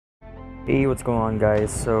Hey, what's going on,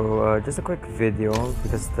 guys? So just a quick video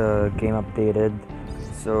because the game updated.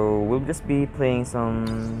 So we'll just be playing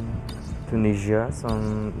some Tunisia,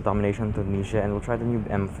 some domination Tunisia, and we'll try the new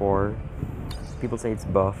M4. People say it's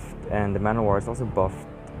buffed, and the Man of War is also buffed.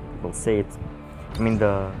 People say it's,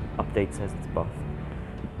 the update says it's buffed.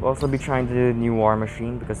 We'll also be trying the new War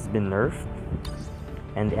Machine because it's been nerfed,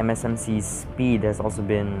 and the MSMC's speed has also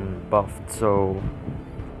been buffed. So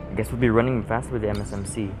I guess we'll be running faster with the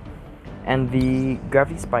MSMC. And the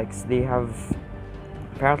gravity spikes,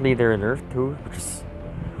 apparently they're nerfed too, which is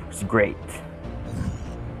great.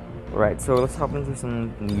 Alright, so let's hop into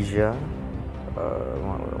some Tunisia.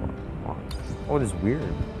 Oh, this is weird.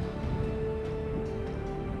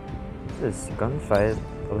 This gunfight,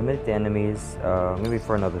 eliminate the enemies, maybe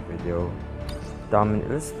for another video.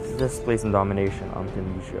 Let's just play some domination on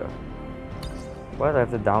Tunisia. Why do I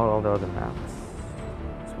have to download all the other maps?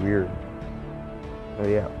 It's weird. Oh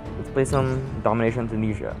yeah, let's play some domination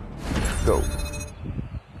Tunisia. Let's go.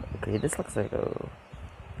 Okay, this looks like a...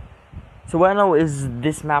 So what I know is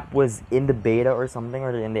this map was in the beta or something,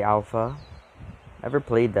 or in the alpha. Never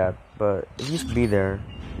played that, but it used to be there.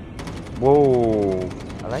 Whoa,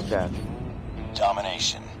 I like that.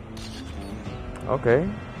 Domination. Okay.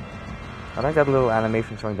 I like that little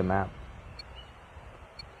animation showing the map.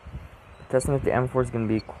 Testing if the M4 is gonna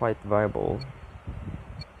be quite viable.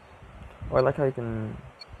 Oh, I like how you can...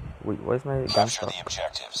 Wait, why is my gun Capture stuck? the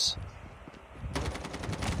objectives.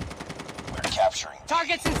 We're capturing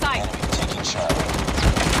targets in sight. Enemy taking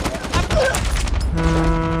Charlie.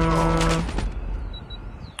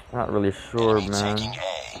 Not really sure, Enemy man. taking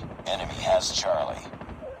A. Enemy has Charlie.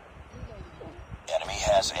 Enemy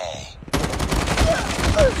has A.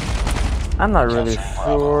 I'm not really Capturing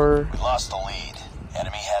sure. Bravo. We lost the lead.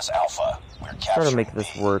 Enemy has Alpha. We're Try capturing to make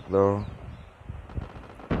this B. work though.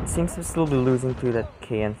 It seems to still be losing to that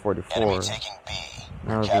Enemy KN-44. taking B.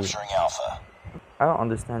 Now We're the- capturing Alpha. I don't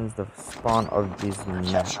understand the spawn of these We're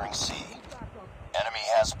maps. capturing C. Enemy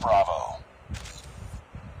has Bravo.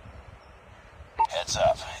 Heads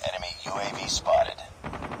up. Enemy UAV spotted.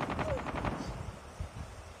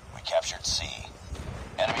 We captured C.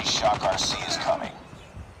 Enemy Shock RC is coming.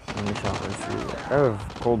 Let me shop and see. I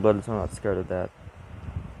have cold-blooded, so I'm not scared of that.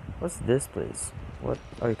 What's this place? What?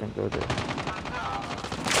 Oh, you can go there.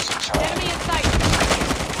 Enemy in sight.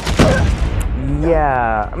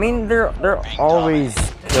 Yeah, they're Being always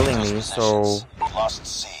dominated. killing Those me, so... positions. We lost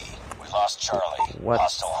C. We lost Charlie. What?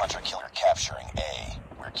 Hostile hunter killer capturing A.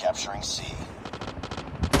 We're capturing C.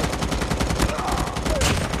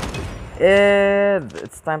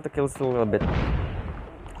 It's time to kill still a little bit. We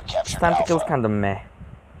captured Time to Alpha. kill is kinda meh.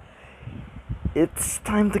 It's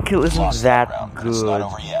time to kill isn't Lost that round, but it's not good.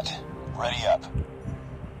 over yet. Ready up.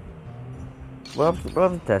 We'll have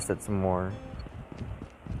to test it some more.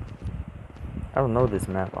 I don't know this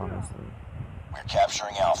map, honestly. We're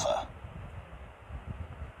capturing Alpha.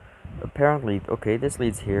 Apparently, okay, this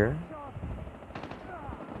leads here.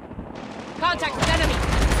 Contact with enemy.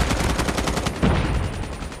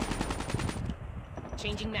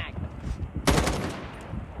 Changing mag.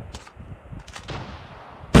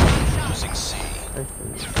 Losing C. I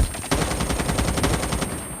see.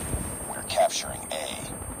 We're capturing A.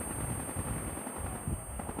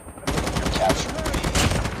 We're capturing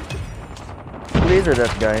B. Laser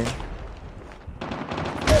that guy.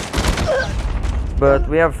 But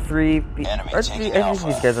we have three people. Enemy I taking think Alpha.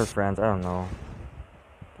 these guys are friends. I don't know.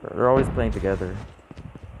 They're always playing together.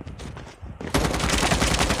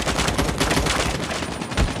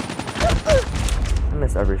 I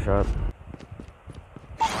miss every shot.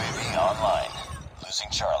 UAV online. Losing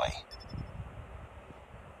Charlie.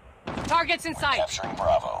 Targets in sight. Capturing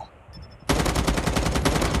Bravo.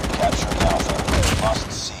 Capturing Alpha.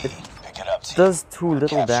 Lost C. Pick it up, team. Does too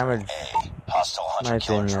little Capturing damage. A. Hostile hunter My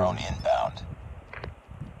killer opinion. drone inbound.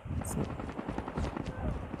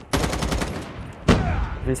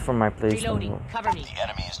 At least from my place. Reloading. Cover me. The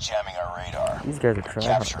enemy is jamming our radar. These guys are trying.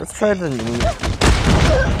 Capture Let's try the new.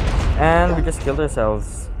 And we just killed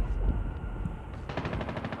ourselves.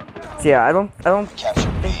 So yeah, I don't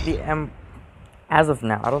Capture think B. the M. As of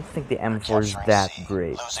now, I don't think the M4 is Capturing that C.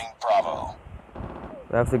 great. Losing Bravo.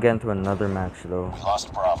 We have to get into another match though. We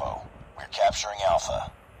lost Bravo. We're capturing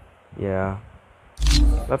Alpha. Yeah. We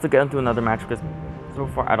have to get into another match because so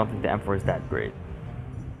far I don't think the M4 is that great.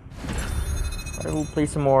 But we'll play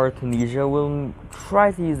some more Tunisia. We'll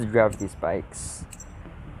try to use the gravity spikes.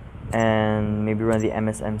 And maybe run the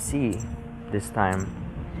MSMC this time.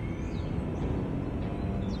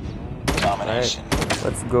 Domination. Alright,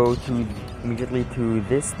 let's go immediately to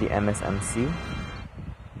the MSMC.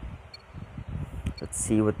 Let's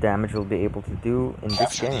see what damage we'll be able to do in this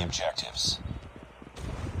Capture the game. objectives.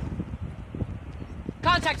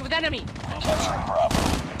 Contact with enemy. Capturing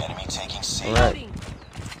Bravo. Enemy taking C. Alright. Reloading.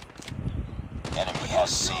 Enemy has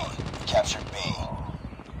C. Captured B.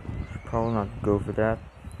 Should probably not go for that.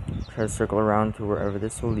 Try to circle around to wherever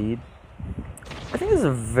this will lead. I think this is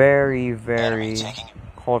a very, very Enemy taking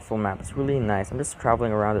colorful map. It's really nice. I'm just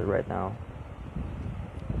traveling around it right now,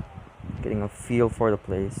 getting a feel for the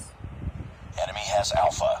place. Enemy has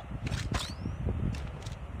Alpha.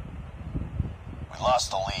 We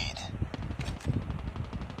lost the lead.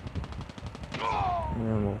 And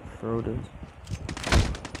then we'll throw this.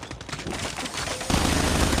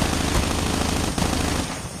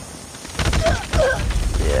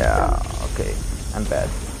 Yeah, okay, I'm bad.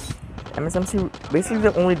 MSMC,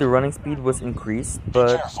 basically the running speed was increased,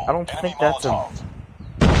 but Careful. I don't Enemy think that's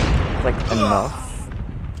Molotov. enough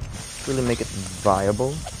to really make it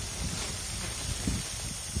viable.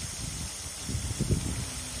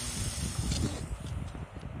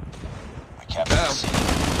 We captured C.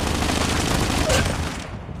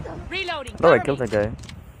 Reloading. Oh, I Cover killed me. that guy.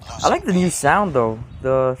 I like the new sound though,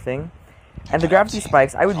 the thing. And the gravity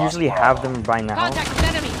spikes, I would usually have them by now. Contact with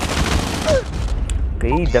enemy.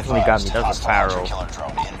 Okay, he definitely got me. That was a Hostile Pharaoh.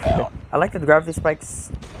 hunter-killer drone inbound. I like that the gravity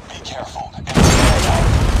spikes. Be careful. I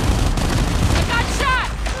got shot.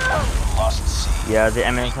 Lost C. Yeah, the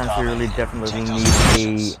MSMC really definitely Take those needs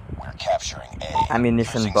positions. We're capturing A.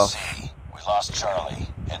 ammunition Losing buff. C. We lost Charlie.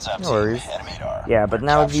 Heads up, No team. worries. Annihilator. Yeah, but We're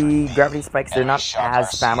now capturing the B. gravity spikes, they're Enemy not shock as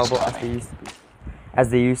RC is spammable coming. as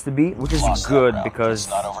they used to be, which is Lost that good round. because It's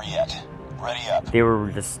not over yet. Ready up. they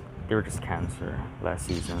were just cancer last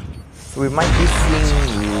season. So we might be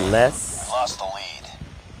seeing less Lost the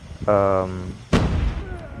lead.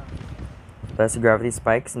 less gravity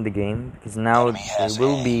spikes in the game because now Enemy has A.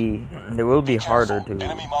 they will be harder Careful. to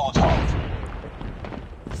Enemy Molotov.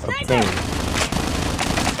 obtain.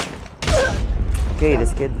 Okay,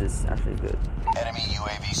 this kid is actually good. Enemy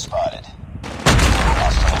UAV spotted.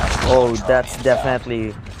 Oh, that's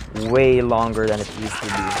definitely way longer than it used to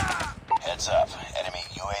be. Heads up. Enemy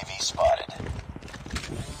UAV spotted.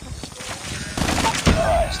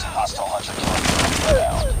 Advised. Hostile hunter-killer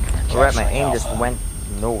drone inbound. Alright, my Capturing aim just Alpha. went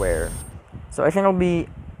nowhere. So I think I'll be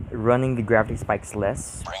running the gravity spikes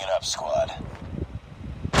less. Bring it up, squad.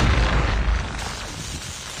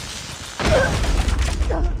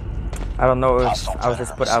 I don't know if I was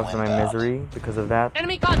just put out of my misery because of that.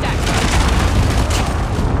 Enemy contact.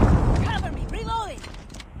 Cover me. Reloading.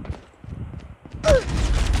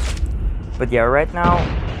 But yeah, right now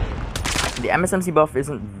the MSMC buff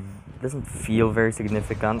doesn't feel very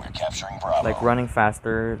significant. We're capturing Bravo. Like running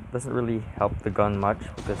faster doesn't really help the gun much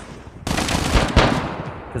because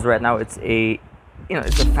right now it's a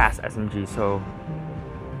fast SMG, so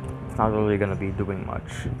it's not really gonna be doing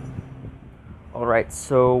much. Alright,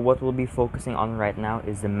 so what we'll be focusing on right now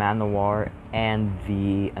is the Man-O-War and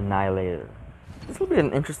the Annihilator. This will be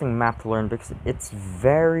an interesting map to learn because it's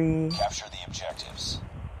very... Capture the objectives.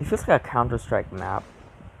 It feels like a Counter-Strike map.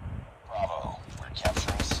 Bravo. We're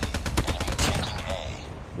capturing C. Enemy taking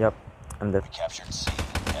A. Yep, and We captured C.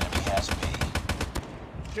 Enemy has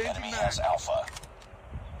B. Enemy has Alpha.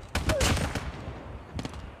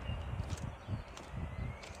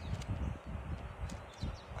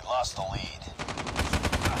 We lost the lead.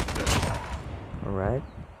 Alright,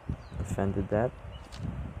 defended that.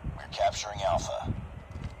 We're capturing Alpha.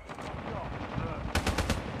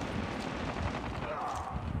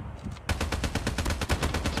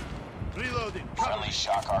 Reloading. Friendly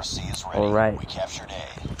shock RC is ready. Alright. We captured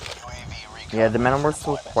A. UAV recon. Yeah, the Man-O-War's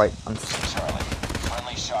still quite Charlie.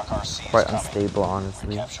 Friendly shock RC quite is coming. unstable,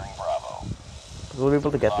 honestly. Capturing Bravo. We'll be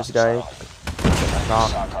able to get this Lost guy. Charlie. Shock.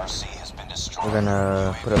 Shock RC has been destroyed. We're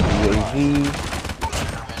gonna put up the UAV,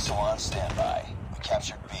 Predator missile on standby. We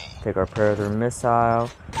captured B. take our Predator missile.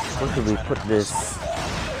 Where should we put this?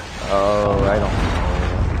 Oh, I don't know.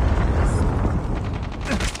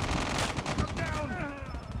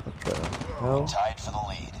 What the hell? Tied for the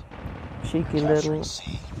lead. Cheeky little. Capturing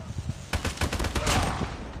C.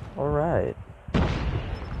 Alright.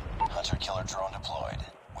 Hunter-killer drone deployed.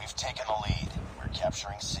 We've taken the lead. We're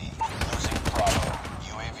capturing C. Losing Bravo.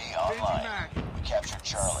 UAV online. We captured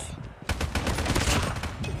Charlie.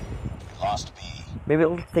 We lost B. Maybe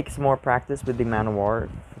it'll take some more practice with the Man-O-War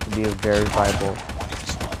to be a very viable Winning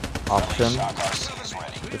this one. option. Shock RC is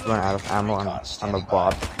ready. Just run out of ammo. I'm a Standing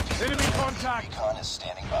bot. by. Enemy contact. Recon is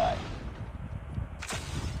standing by.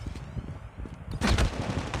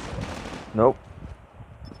 Nope.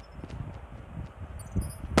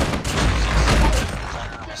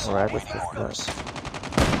 Predator missile Alright, let's awaiting just orders.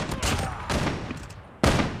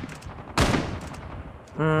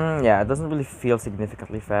 Yeah, it doesn't really feel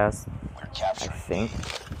significantly fast, We're I capturing think.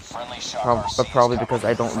 friendly shock But RC probably is because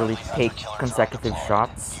I don't really coming. take Hunter-killer drone consecutive deployed.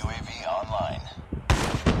 shots. UAV online.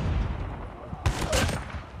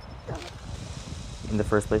 In the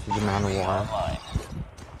first place with the man of UAV war. online.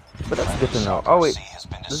 But that's good to know. Shock Oh wait, RC has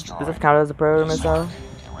been does destroyed. it count as a predator Nice missile? work.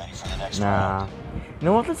 Get ready for the next Nah. round. You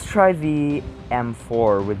know what, let's try the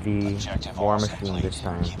M4 with the Objective war almost machine complete. this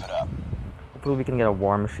time. Keep it up. Hopefully we can get a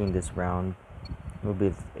war machine this round. We'll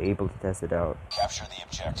be able to test it out. Capture the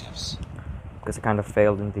objectives. Because I kind of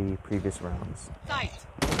failed in the previous rounds. Sight.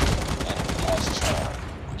 Enemy has Charlie.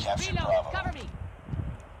 We captured Reload. Bravo. Cover me.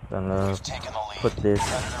 Gonna We've taken the lead. put this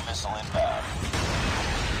Predator missile inbound.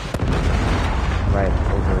 right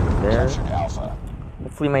over there. Captured Alpha.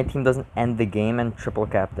 Hopefully my team doesn't end the game and triple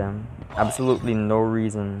cap them. Absolutely no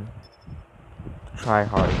reason to try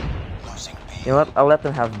hard. Losing B. You know what? I'll let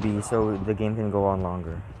them have B so the game can go on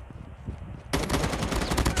longer.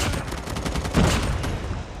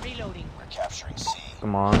 Reloading. We're capturing C.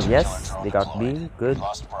 Come on. Yes, they got B. Good. We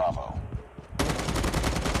lost Bravo.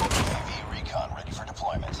 UAV recon ready for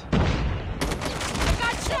deployment. I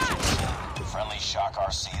got shot. C. Friendly shock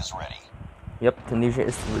RC is ready. Yep, Tunisia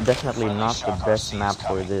is definitely Friendly not the shock best RC map is for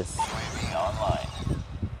coming. this. UAV online.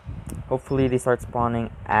 Hopefully they start spawning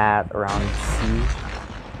at around C.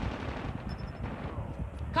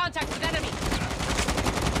 Contact with enemy.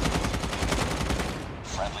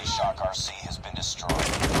 Friendly shock RC has been destroyed.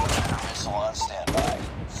 Missile on standby.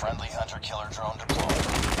 Friendly hunter-killer drone deployed.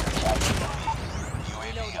 Capture the lead.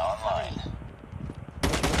 UAV online.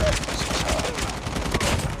 Losing Charlie.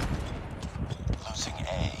 Losing A.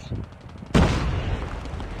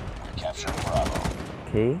 We're capturing Bravo.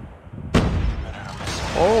 Okay. Predator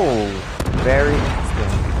missile. Oh, very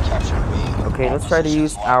interesting. Capture B. Okay, let's try to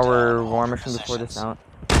use Positions locked our down. war Hold machine before this positions. out.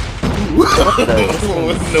 What the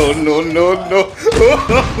distance? No.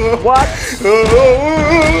 What?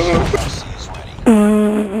 RC is ready.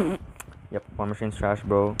 Yep, war machine's trash,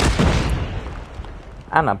 bro.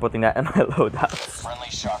 I'm not putting that in my loadout. Friendly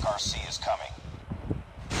shock RC is coming.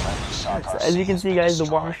 Friendly shock RC As you can has see, been guys, the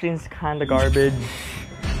war destroyed. machine's kinda garbage.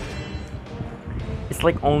 It's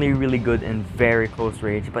like only really good in very close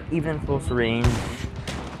range, but even in close range,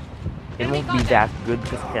 it won't be that good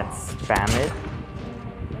because you can't spam it.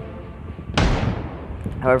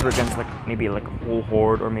 However, against like maybe like a whole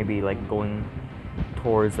horde or maybe like going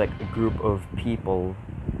towards like a group of people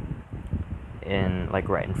in like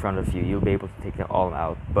right in front of you, you'll be able to take them all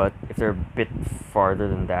out. But if they're a bit farther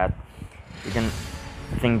than that, you can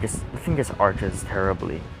the thing just arches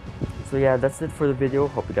terribly. So yeah, that's it for the video.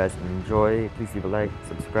 Hope you guys enjoy. Please leave a like,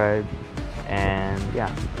 subscribe, and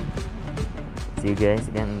yeah, see you guys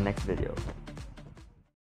again in the next video.